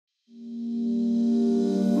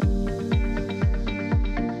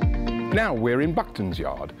Now we're in Buckton's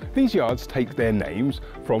yard. These yards take their names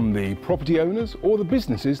from the property owners or the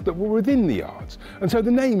businesses that were within the yards. And so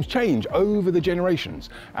the names change over the generations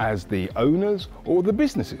as the owners or the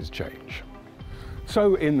businesses change.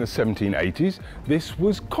 So in the 1780s, this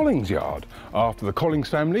was Collings Yard, after the Collings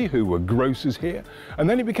family, who were grocers here, and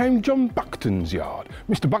then it became John Buckton's Yard.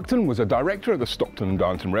 Mr. Buckton was a director of the Stockton and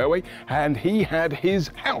Darlington Railway, and he had his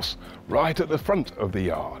house right at the front of the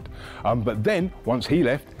yard. But then, once he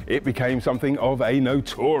left, it became something of a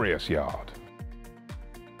notorious yard.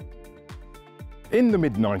 In the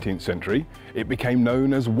mid-19th century, it became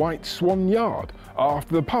known as White Swan Yard,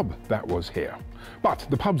 after the pub that was here. But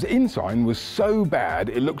the pub's inn sign was so bad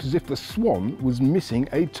it looked as if the swan was missing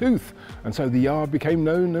a tooth, and so the yard became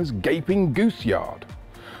known as Gaping Goose Yard.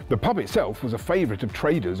 The pub itself was a favourite of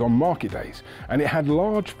traders on market days, and it had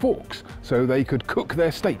large forks so they could cook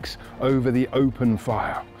their steaks over the open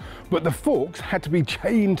fire. But the forks had to be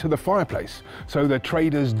chained to the fireplace so the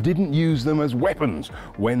traders didn't use them as weapons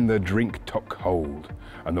when the drink took hold.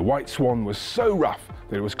 And the White Swan was so rough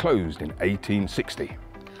that it was closed in 1860.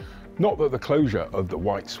 Not that the closure of the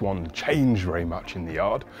White Swan changed very much in the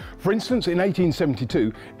yard. For instance, in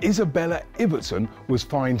 1872, Isabella Ibbotson was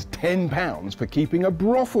fined £10 for keeping a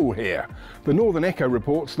brothel here. The Northern Echo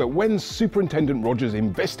reports that when Superintendent Rogers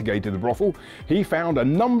investigated the brothel, he found a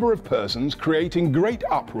number of persons creating great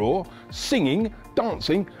uproar, singing,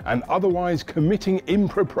 dancing and otherwise committing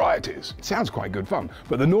improprieties. It sounds quite good fun,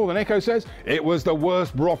 but the Northern Echo says it was the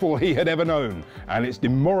worst brothel he had ever known, and its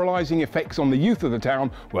demoralising effects on the youth of the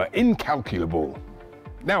town were incalculable.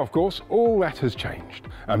 Now, of course, all that has changed,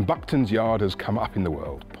 and Buckton's Yard has come up in the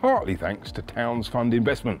world, partly thanks to Towns Fund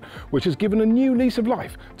investment, which has given a new lease of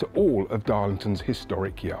life to all of Darlington's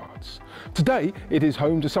historic yards. Today, it is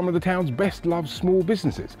home to some of the town's best-loved small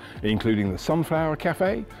businesses, including the Sunflower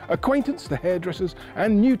Cafe, Acquaintance the Hairdressers,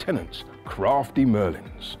 and new tenants, Crafty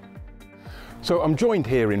Merlins. So I'm joined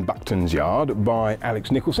here in Buckton's Yard by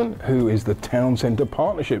Alex Nicholson, who is the Town Centre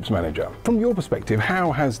Partnerships Manager. From your perspective,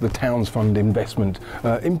 how has the Towns Fund investment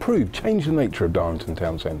improved, changed the nature of Darlington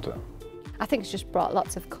Town Centre? I think it's just brought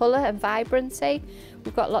lots of colour and vibrancy.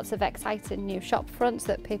 We've got lots of exciting new shop fronts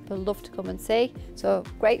that people love to come and see. So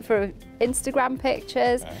great for Instagram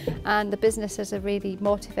pictures, and the businesses are really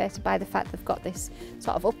motivated by the fact they've got this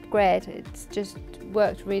sort of upgrade. It's just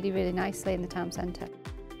worked really, really nicely in the town centre.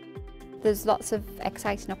 There's lots of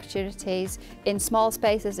exciting opportunities in small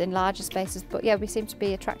spaces, in larger spaces, but yeah, we seem to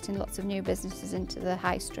be attracting lots of new businesses into the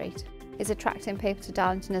high street. It's attracting people to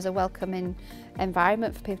Darlington as a welcoming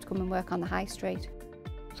environment for people to come and work on the high street.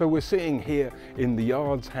 So we're seeing here in the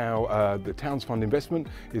yards how the Towns Fund investment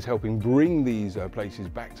is helping bring these places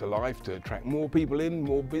back to life, to attract more people in,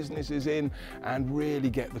 more businesses in, and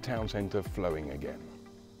really get the town centre flowing again.